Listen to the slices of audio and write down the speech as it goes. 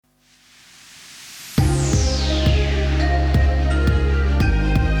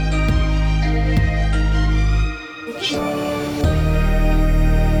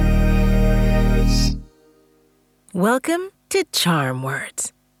Welcome to Charm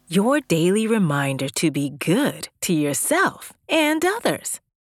Words, your daily reminder to be good to yourself and others.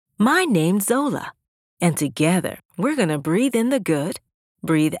 My name's Zola, and together we're going to breathe in the good,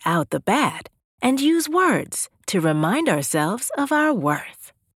 breathe out the bad, and use words to remind ourselves of our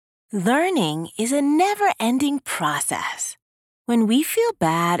worth. Learning is a never-ending process. When we feel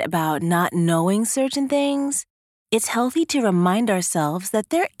bad about not knowing certain things, it's healthy to remind ourselves that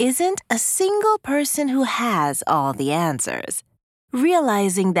there isn't a single person who has all the answers.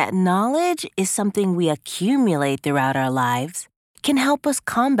 Realizing that knowledge is something we accumulate throughout our lives can help us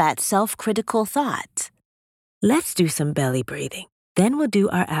combat self-critical thoughts. Let's do some belly breathing. Then we'll do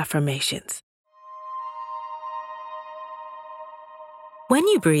our affirmations. When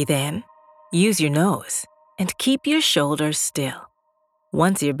you breathe in, use your nose and keep your shoulders still.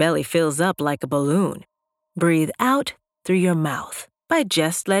 Once your belly fills up like a balloon, breathe out through your mouth by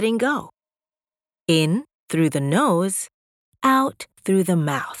just letting go. In through the nose, out through the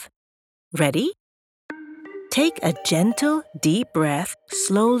mouth. Ready? Take a gentle, deep breath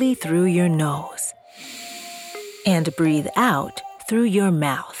slowly through your nose. And breathe out through your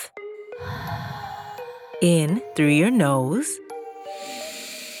mouth. In through your nose.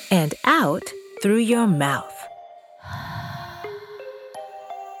 And out through your mouth.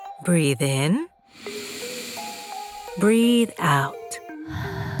 Breathe in. Breathe out.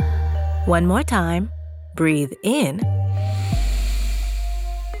 One more time. Breathe in.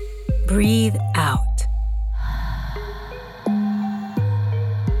 Breathe out.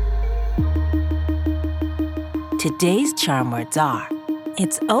 Today's charm words are,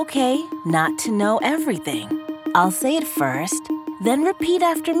 it's okay not to know everything. I'll say it first, then repeat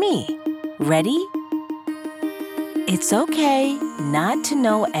after me. Ready? It's okay not to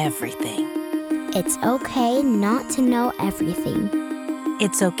know everything. It's okay not to know everything.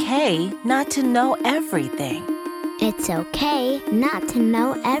 It's okay not to know everything. It's okay not to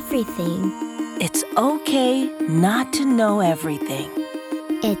know everything. It's okay not to know everything.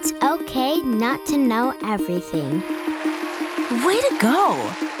 It's okay not to know everything. Way to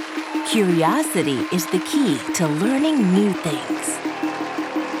go! Curiosity is the key to learning new things.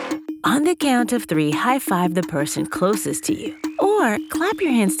 On the count of 3, high-five the person closest to you, or clap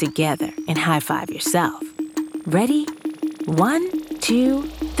your hands together and high-five yourself. Ready? 1, 2,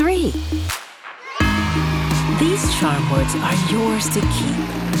 3. These charm words are yours to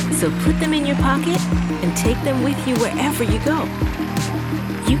keep, so put them in your pocket and take them with you wherever you go.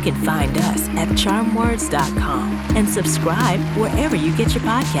 You can find us at charmwords.com and subscribe wherever you get your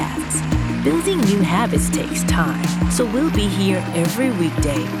podcasts. Building new habits takes time, so we'll be here every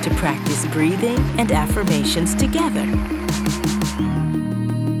weekday to practice breathing and affirmations together.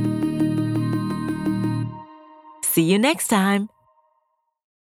 See you next time.